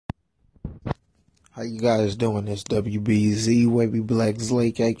How you guys doing? It's WBZ, Wavy Black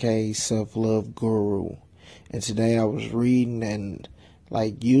Lake, aka Self Love Guru. And today I was reading, and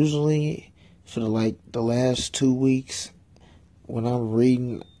usually for the last 2 weeks, when I'm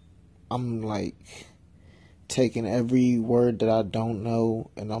reading, I'm taking every word that I don't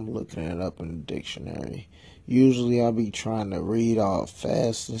know and I'm looking it up in the dictionary. Usually I'll be trying to read all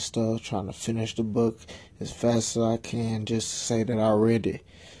fast and stuff, trying to finish the book as fast as I can just to say that I read it.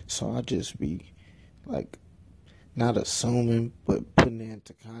 So I just be like not assuming, but putting it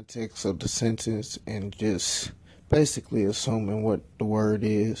into context of the sentence and just basically assuming what the word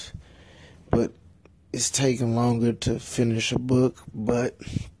is. But it's taking longer to finish a book, but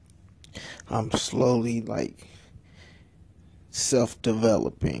I'm slowly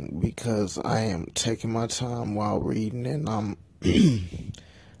self-developing because I am taking my time while reading, and I'm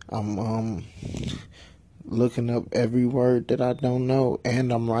looking up every word that I don't know,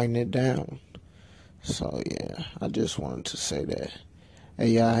 and I'm writing it down. So yeah, I just wanted to say that. Hey,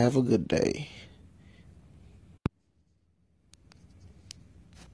 y'all have a good day.